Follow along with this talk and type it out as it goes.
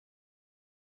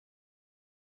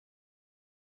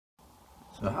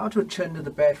So how to change the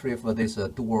battery for this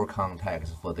door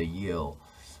contacts for the Yale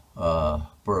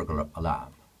burglar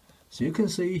alarm. So you can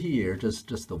see here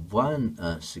just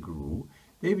one screw.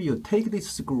 If you take this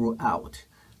screw out,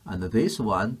 and this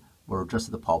one will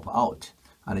just pop out,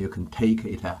 and you can take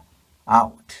it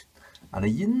out. And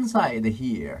inside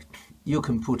here, you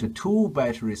can put two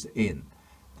batteries in.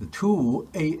 The two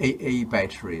AAA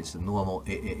batteries, normal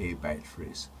AAA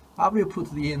batteries. After you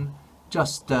put it in,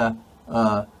 just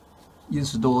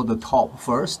install the top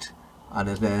first, and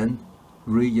then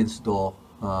reinstall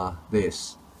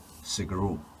this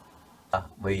screw.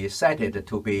 We set it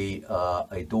to be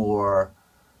a door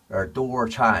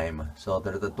chime, so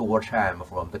there's the door chime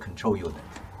from the control unit.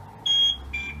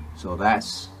 So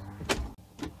that's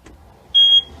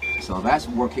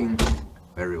working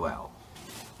very well.